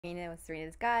Serena with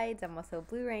Serena's Guides. I'm also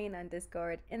Blue Rain on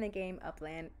Discord, in the game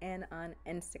Upland, and on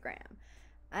Instagram.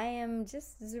 I am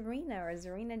just Zarina or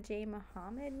Zarina J.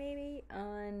 Muhammad, maybe,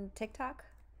 on TikTok.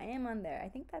 I am on there. I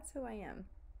think that's who I am.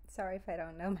 Sorry if I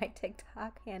don't know my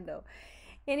TikTok handle.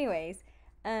 Anyways,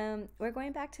 we're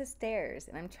going back to stairs,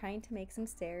 and I'm trying to make some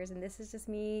stairs, and this is just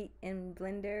me in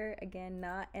Blender. Again,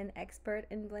 not an expert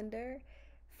in Blender.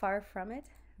 Far from it.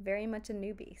 Very much a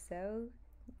newbie. So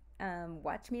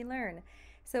watch me learn.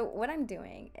 So what I'm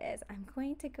doing is I'm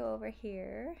going to go over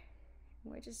here.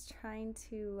 We're just trying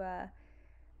to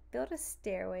build a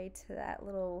stairway to that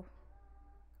little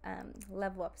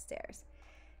level upstairs.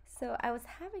 So I was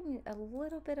having a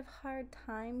little bit of hard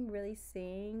time really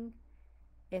seeing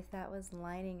if that was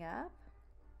lining up.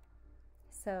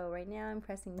 So right now I'm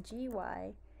pressing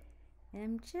GY and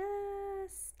I'm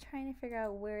just trying to figure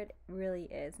out where it really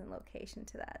is in location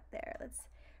to that there.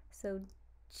 So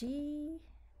GX,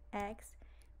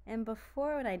 and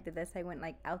before when I did this I went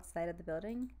like outside of the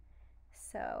building,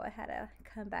 so I had to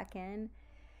come back in.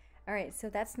 All right, so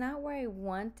that's not where I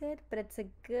wanted, but it's a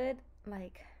good,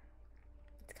 like,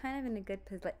 it's kind of in a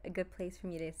good place for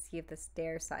me to see if the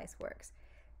stair size works.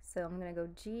 So I'm gonna go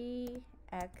GX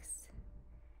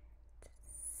to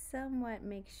somewhat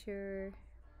make sure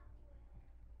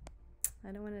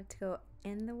I don't want it to go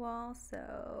in the wall,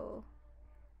 so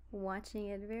watching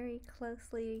it very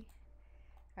closely.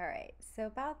 All right, so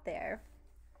about there.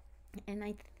 And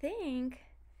I think,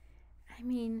 I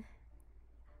mean,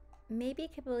 maybe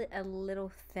it could be a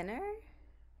little thinner,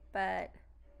 but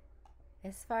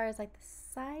as far as like the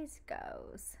size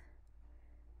goes,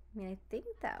 I mean, I think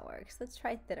that works. Let's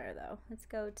try thinner though. Let's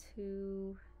go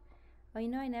to, oh, you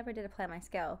know, I never did apply my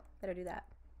scale. Better do that.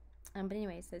 But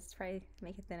anyways, let's try to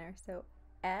make it thinner. So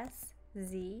S,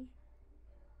 Z,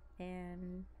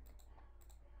 and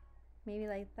maybe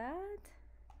like that.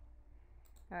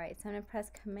 All right, so I'm gonna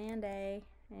press Command A,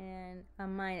 and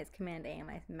on mine it's Command A on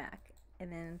my Mac,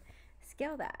 and then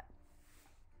scale that,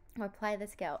 or apply the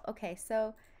scale. Okay,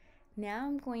 so now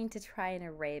I'm going to try an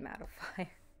array modifier.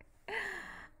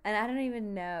 And I don't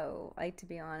even know, like, to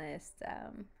be honest,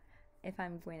 if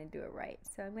I'm going to do it right.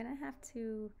 So I'm gonna have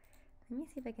to, let me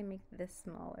see if I can make this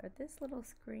smaller. This little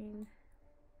screen,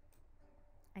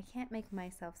 I can't make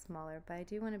myself smaller, but I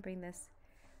do want to bring this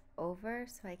over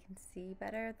so I can see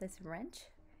better this wrench.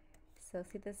 So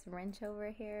see this wrench over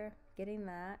here, getting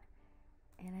that,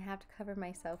 and I have to cover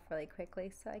myself really quickly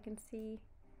so I can see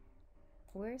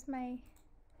where's my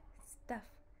stuff.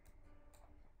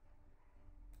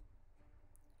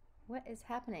 What is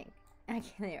happening? I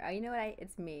can't hear. Oh, you know what?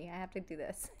 It's me. I have to do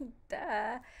this.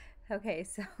 Duh. Okay,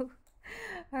 so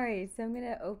all right, so I'm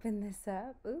gonna open this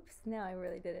up. Oops, now I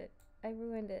really did it. I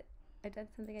ruined it. I did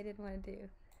something I didn't want to do.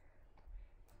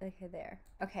 Okay, there.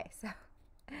 Okay, so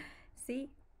see?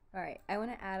 All right, I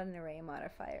want to add an array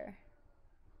modifier.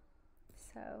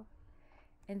 So,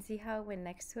 and see how it went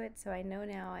next to it? So I know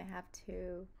now I have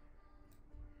to,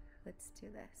 let's do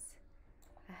this.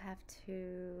 I have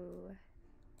to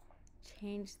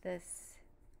change this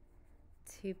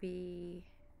to be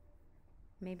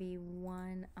maybe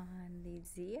 1 on the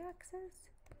z-axis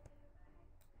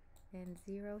and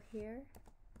 0 here.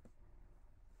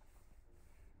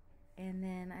 And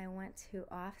then I want to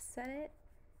offset it,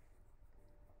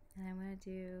 and I want to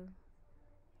do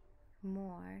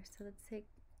more. So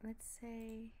let's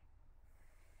say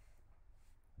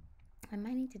I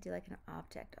might need to do like an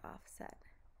object offset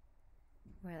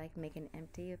where I like make an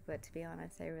empty, but to be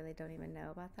honest I really don't even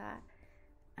know about that.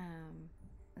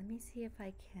 Let me see if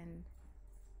I can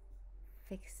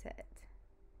fix it.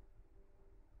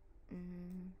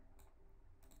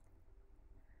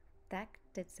 That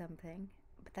did something,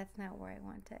 but that's not where I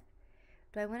want it.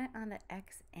 Do I want it on the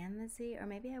X and the Z, or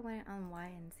maybe I want it on Y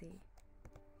and Z?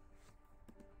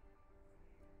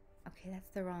 Okay,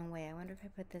 that's the wrong way. I wonder if I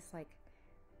put this like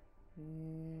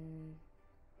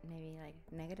maybe like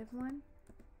 -1.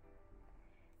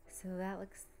 So that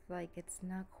looks like it's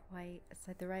not quite, it's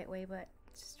like the right way, but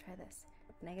let's just try this.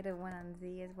 -1 on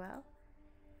Z as well.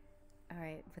 All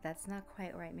right, but that's not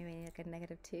quite right. Maybe I need like a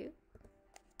 -2.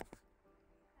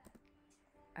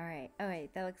 All right. Oh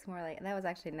wait, that looks more like, that was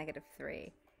actually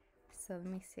 -3. So let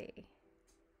me see.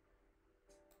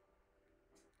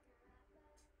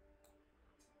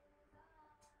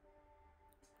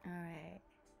 All right.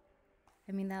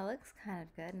 I mean, that looks kind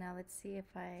of good. Now let's see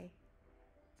if I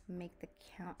make the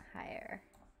count higher.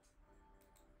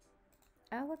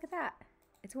 Oh, look at that.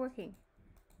 It's working.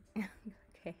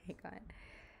 Okay, hang on.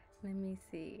 Let me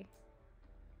see.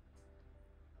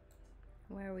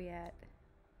 Where are we at?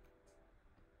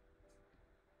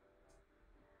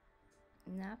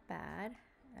 Not bad.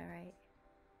 All right.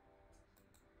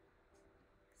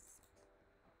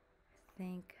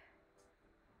 think,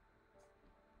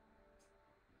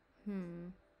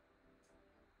 I'm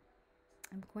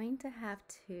going to have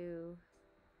to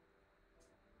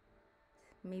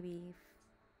maybe,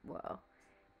 well,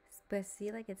 but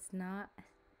see, like it's not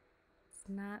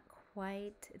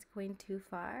quite, it's going too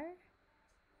far.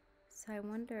 So I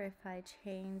wonder if I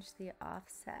change the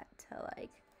offset to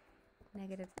like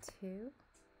 -2.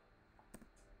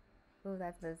 Oh,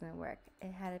 that doesn't work.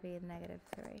 It had to be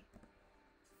 -3.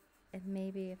 And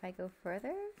maybe if I go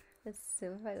further, let's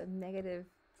simplify with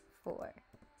 -4.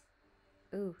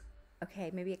 Ooh,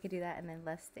 okay, maybe I could do that and then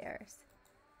less stairs.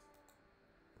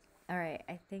 All right,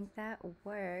 I think that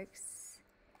works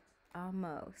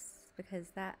almost,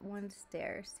 because that one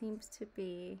stair seems to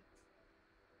be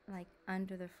like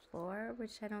under the floor,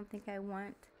 which I don't think I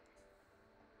want.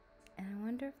 And I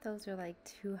wonder if those are like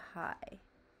too high.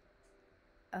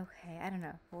 Okay, I don't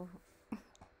know. Well,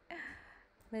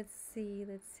 let's see.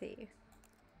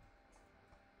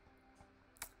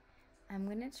 I'm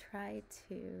gonna try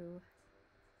to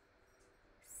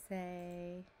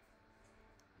say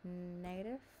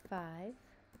 -5,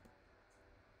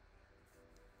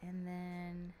 and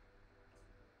then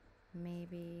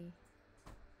maybe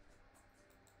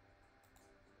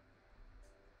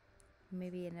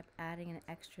end up adding an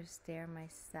extra stair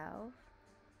myself,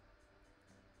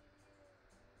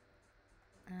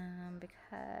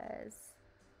 because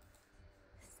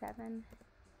 7,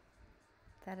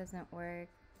 that doesn't work.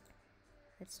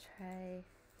 Let's try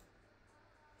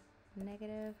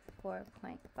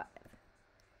 -4.5.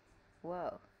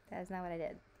 Whoa, that's not what I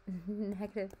did.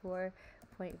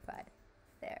 -4.5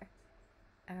 there.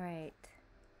 All right,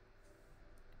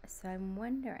 so I'm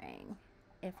wondering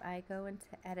if I go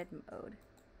into edit mode.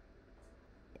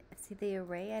 See, the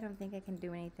array I don't think I can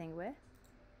do anything with,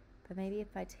 but maybe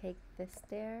if I take this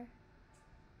there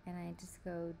and I just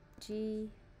go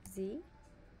GZ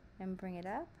and bring it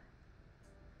up,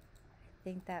 I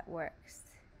think that works.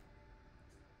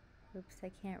 Oops, I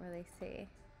can't really see.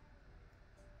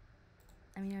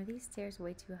 I mean, are these stairs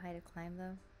way too high to climb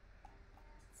though?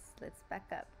 Let's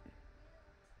back up.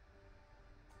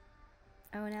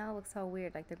 Oh, now it looks all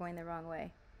weird, like they're going the wrong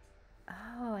way.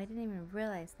 Oh, I didn't even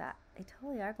realize that. They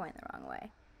totally are going the wrong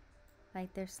way.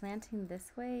 Like they're slanting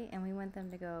this way and we want them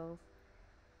to go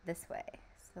this way.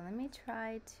 So let me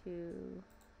try to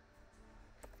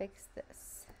fix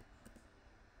this.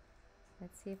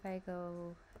 Let's see if I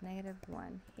go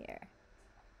 -1 here.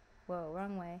 Whoa,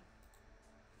 wrong way.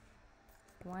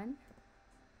 1.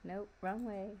 Nope, wrong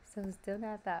way. So still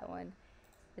not that one.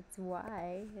 It's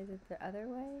Y. Is it the other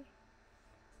way?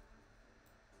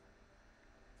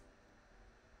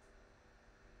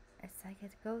 It's like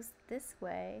it goes this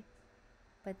way,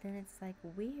 but then it's like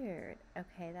weird.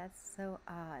 Okay, that's so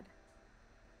odd.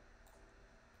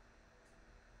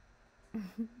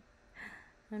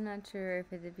 I'm not sure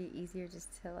if it'd be easier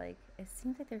just to like, it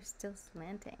seems like they're still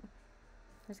slanting.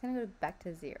 I'm just gonna go back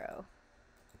to 0.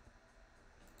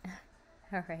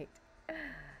 All right.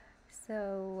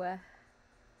 So,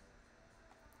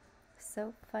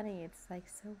 so funny. It's like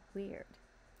so weird.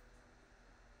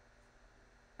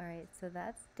 All right, so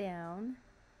that's down.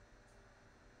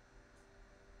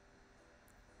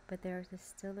 But there's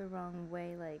still the wrong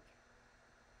way, like,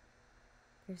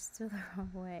 there's still the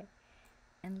wrong way.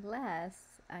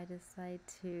 Unless I decide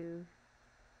to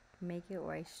make it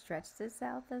where I stretch this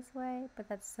out this way, but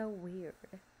that's so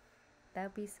weird. That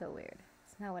would be so weird.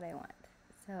 It's not what I want.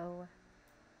 So,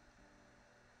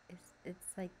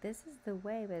 it's like this is the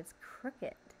way, but it's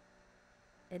crooked.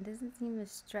 It doesn't seem to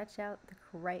stretch out the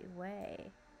right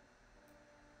way.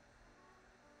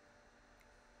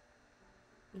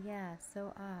 Yeah,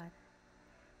 so odd.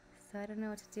 So I don't know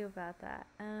what to do about that.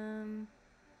 I'm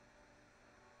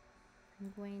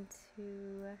going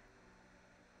to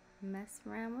mess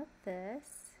around with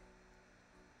this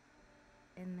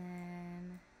and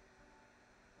then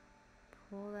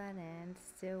pull that in.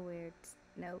 Still weird.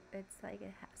 Nope, it's like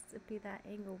it has to be that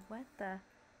angle. What the?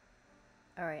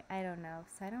 Alright, I don't know.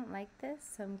 So I don't like this,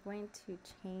 so I'm going to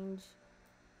change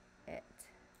it.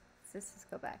 So let's just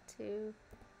go back to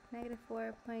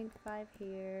 -4.5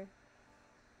 here.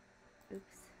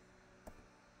 Oops.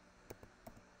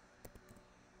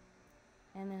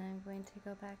 And then I'm going to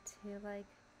go back to like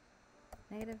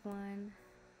 -1,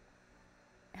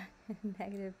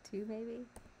 -2 maybe.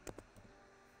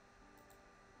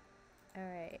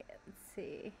 Alright, let's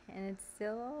see. And it's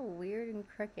still all weird and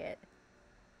crooked.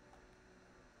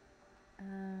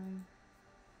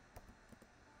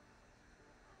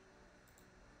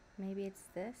 Maybe it's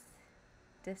this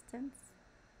distance?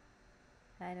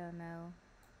 I don't know.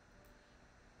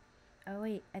 Oh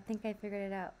wait, I think I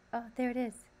figured it out. Oh, there it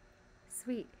is.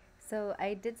 Sweet. So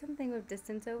I did something with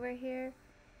distance over here.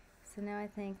 So now I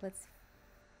think let's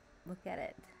look at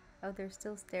it. Oh, there's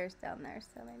still stairs down there,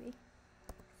 so maybe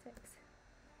 6.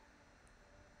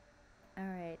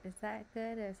 Alright, is that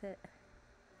good or is it...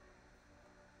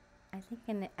 I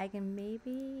think I can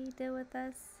maybe deal with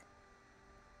this.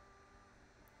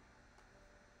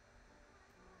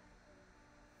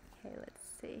 Okay, let's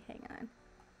see, hang on.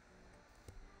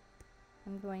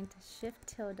 I'm going to shift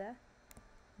tilde,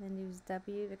 then use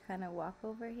W to kind of walk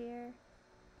over here.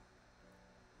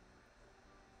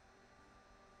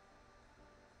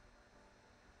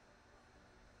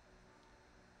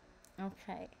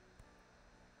 Okay.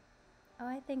 Oh,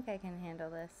 I think I can handle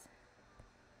this.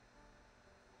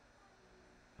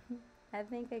 I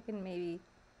think I can maybe...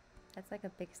 That's like a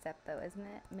big step though, isn't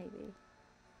it? Maybe.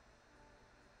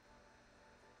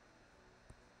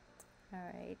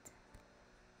 Alright.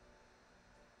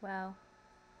 Well.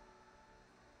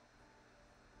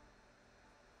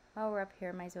 While we're up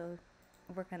here, might as well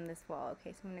work on this wall.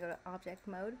 Okay, so I'm going to go to object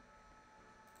mode.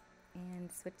 And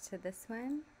switch to this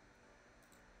one.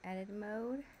 Edit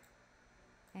mode.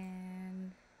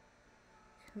 And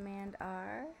Command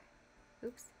R.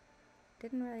 Oops.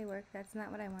 Didn't really work. That's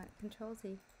not what I want. Control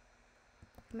Z.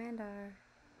 Command R.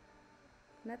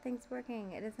 Nothing's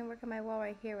working. It doesn't work on my wall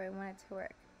right here where I want it to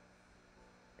work.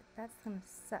 That's gonna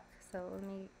suck. So let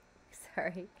me,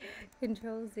 sorry.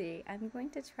 Control Z. I'm going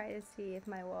to try to see if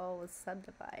my wall will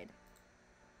subdivide.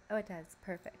 Oh, it does.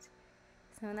 Perfect.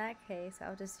 So in that case,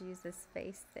 I'll just use this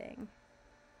face thing.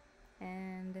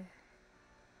 And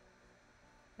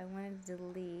I want to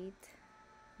delete.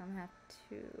 I'm gonna have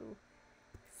to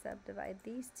subdivide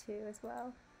these two as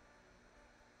well.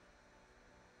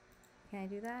 Can I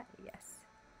do that? Yes.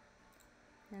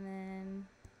 And then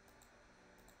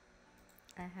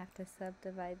I have to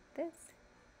subdivide this.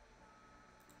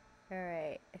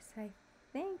 Alright, so I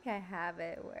think I have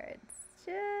it where it's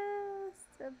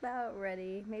just about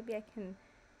ready. Maybe I can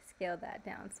scale that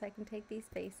down so I can take these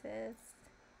faces.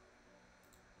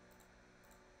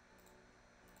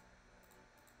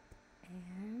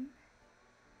 And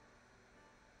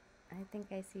I think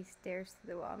I see stairs to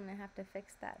the wall. I'm gonna have to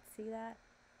fix that. See that?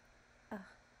 Ugh.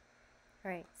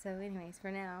 Alright, so anyways,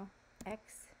 for now,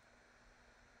 X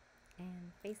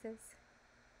and faces.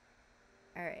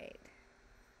 Alright.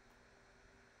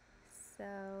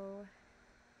 So,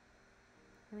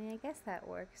 I mean, I guess that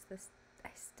works. I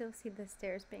still see the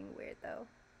stairs being weird though.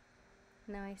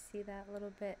 Now I see that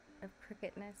little bit of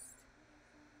crookedness.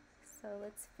 So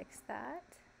let's fix that.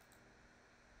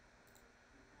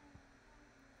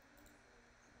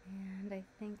 And I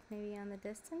think maybe on the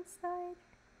distance side.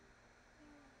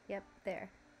 Yep, there.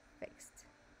 Fixed.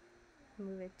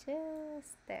 Move it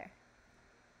just there.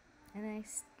 And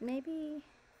maybe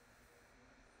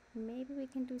we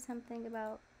can do something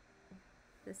about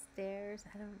the stairs.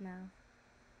 I don't know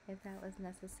if that was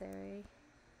necessary.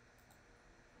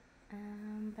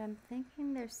 But I'm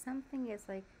thinking there's something is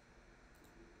like,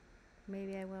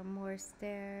 maybe I want more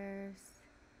stairs.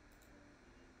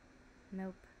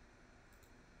 Nope.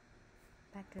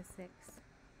 Back to 6.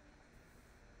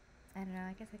 I don't know,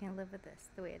 I guess I can live with this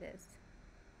the way it is.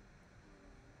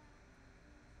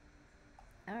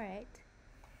 Alright,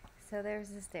 so there's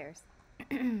the stairs.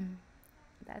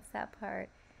 That's that part.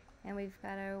 And we've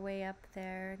got our way up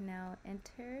there now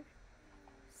entered.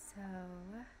 So,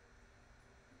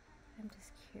 I'm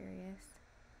just curious.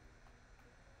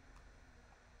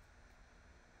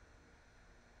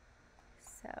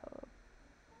 So,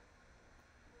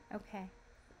 okay.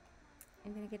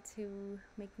 I'm gonna get to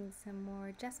making some more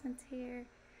adjustments here,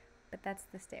 but that's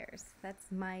the stairs.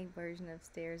 That's my version of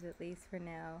stairs, at least for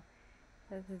now.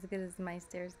 That's as good as my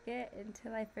stairs get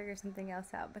until I figure something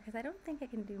else out, because I don't think I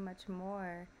can do much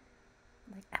more.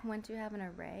 Like, once you have an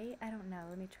array, I don't know.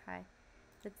 Let me try.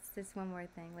 Let's just one more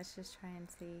thing. Let's just try and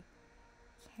see.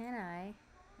 Can I,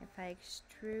 if I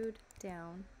extrude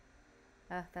down,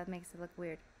 oh, that makes it look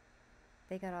weird.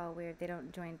 They got all weird. They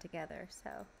don't join together,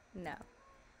 so no.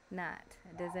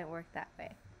 It doesn't work that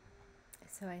way.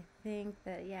 So I think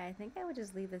that, yeah, I think I would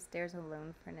just leave the stairs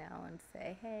alone for now and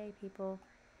say, hey people,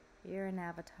 you're an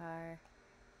avatar,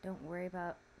 don't worry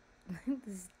about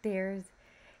the stairs,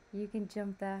 you can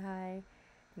jump that high.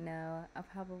 No, I'll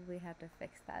probably have to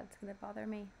fix that. It's gonna bother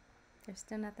me. They're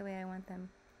still not the way I want them.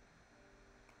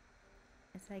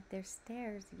 It's like, they're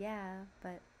stairs, yeah,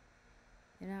 but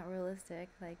they're not realistic.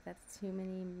 Like, that's too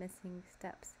many missing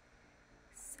steps.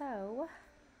 So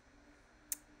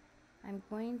I'm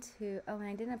going to, oh, and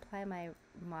I didn't apply my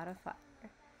modifier.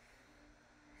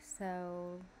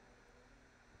 So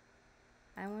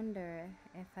I wonder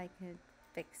if I could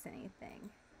fix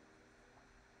anything.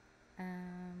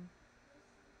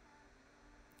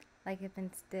 Like if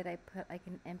instead I put like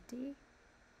an empty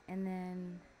and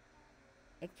then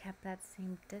it kept that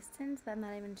same distance, but I'm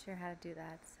not even sure how to do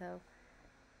that. So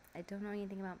I don't know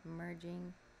anything about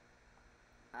merging.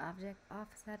 Object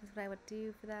offset is what I would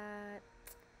do for that.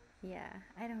 Yeah,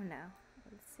 I don't know.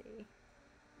 Let's see.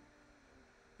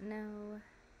 No.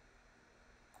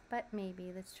 But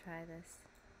maybe, let's try this.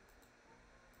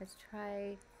 Let's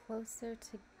try closer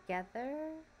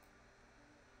together.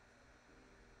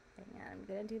 Hang on, I'm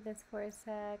gonna do this for a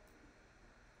sec.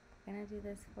 Gonna do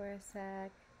this for a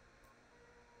sec.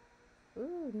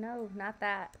 Ooh, no, not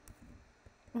that.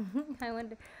 I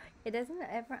wonder, it doesn't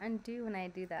ever undo when I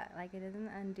do that. Like, it doesn't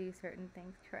undo certain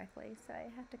things correctly. So I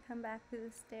have to come back through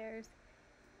the stairs.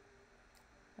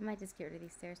 I might just get rid of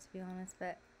these stairs, to be honest,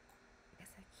 but I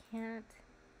guess I can't.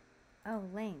 Oh,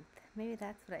 length. Maybe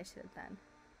that's what I should have done.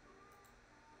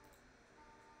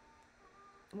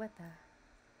 What the?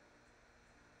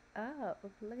 Oh,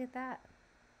 look at that.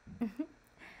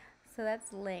 So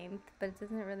that's length, but it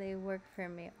doesn't really work for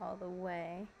me all the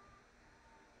way.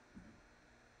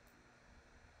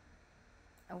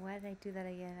 Oh, why did I do that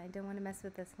again? I don't want to mess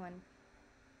with this one.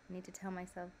 I need to tell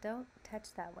myself, don't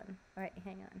touch that one. Alright,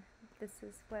 hang on. This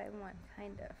is what I want,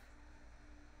 kind of.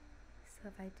 So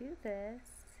if I do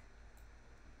this,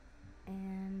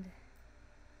 and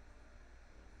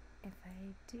if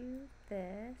I do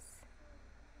this,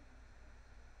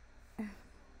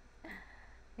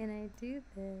 and I do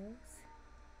this,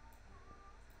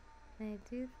 and I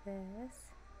do this,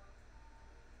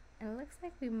 and it looks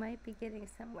like we might be getting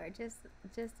somewhere, just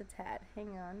a tad.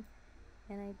 Hang on.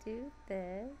 And I do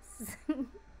this.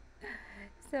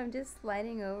 So I'm just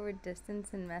sliding over distance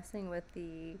and messing with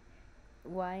the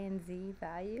Y and Z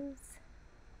values.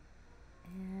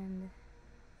 And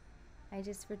I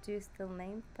just reduced the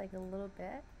length like a little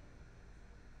bit.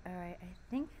 Alright, I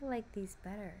think I like these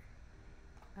better.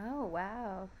 Oh,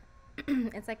 wow.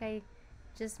 It's like I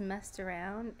just messed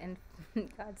around and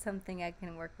got something I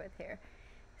can work with here.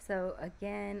 So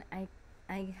again, I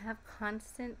have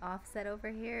constant offset over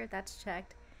here. That's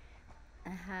checked. I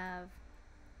have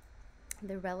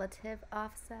the relative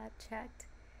offset checked.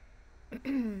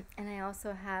 And I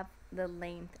also have the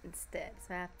length instead.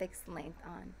 So I have fixed length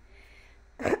on.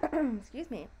 Excuse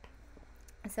me.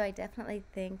 So I definitely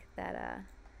think that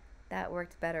that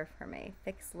worked better for me.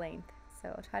 Fixed length. So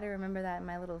I'll try to remember that in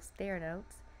my little stair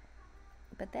notes.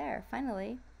 But there,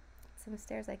 finally, some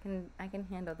stairs I can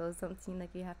handle. Those don't seem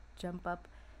like you have to jump up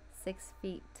 6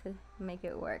 feet to make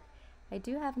it work. I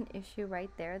do have an issue right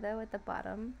there though at the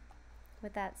bottom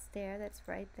with that stair that's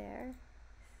right there.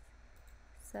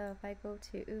 So if I go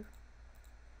to,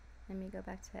 let me go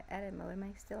back to edit mode. Am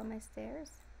I still on my stairs?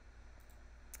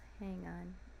 Hang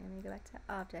on. Let me go back to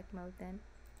object mode then.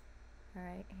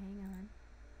 Alright, hang on.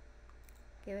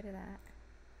 Give it to that.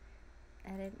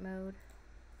 Edit mode.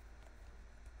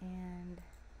 And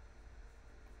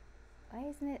why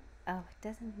isn't it? Oh, it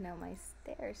doesn't know my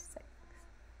stairs.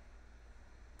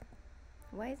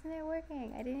 Why isn't it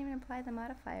working? I didn't even apply the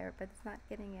modifier, but it's not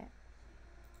getting it.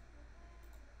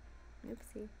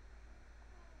 Oopsie.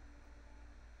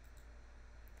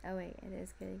 Oh wait, it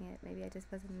is getting it. Maybe I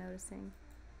just wasn't noticing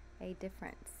a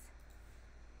difference.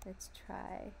 Let's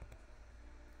try.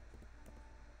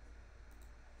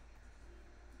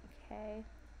 Okay.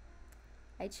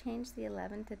 I changed the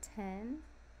 11 to 10.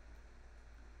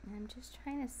 And I'm just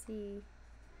trying to see.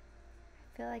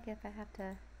 I feel like if I have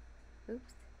to,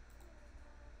 oops.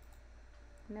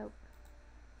 Nope.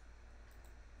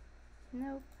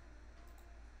 Nope.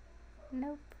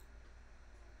 Nope.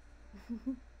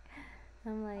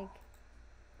 I'm like,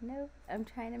 nope. I'm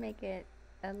trying to make it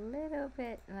a little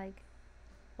bit like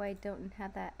where I don't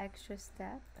have that extra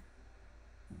step.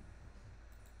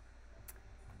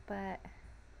 But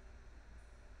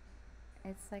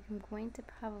it's like I'm going to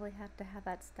probably have to have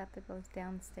that step that goes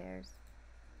downstairs.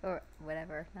 Or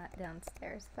whatever, not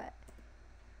downstairs, but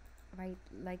right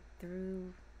like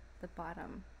through the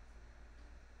bottom.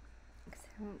 Because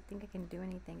I don't think I can do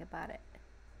anything about it.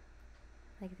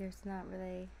 Like there's not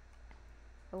really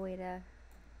a way to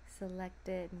select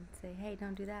it and say, hey,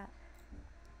 don't do that.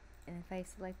 And if I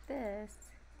select this,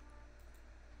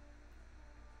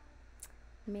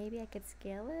 maybe I could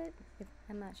scale it.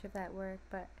 I'm not sure if that worked,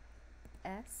 but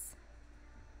S.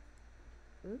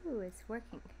 Ooh, it's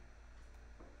working.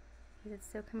 Is it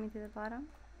still coming to the bottom?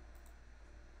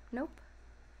 Nope.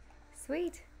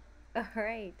 Sweet.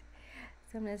 Alright.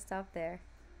 So I'm going to stop there.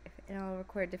 And I'll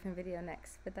record a different video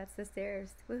next. But that's the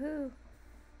stairs. Woohoo!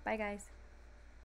 Bye, guys.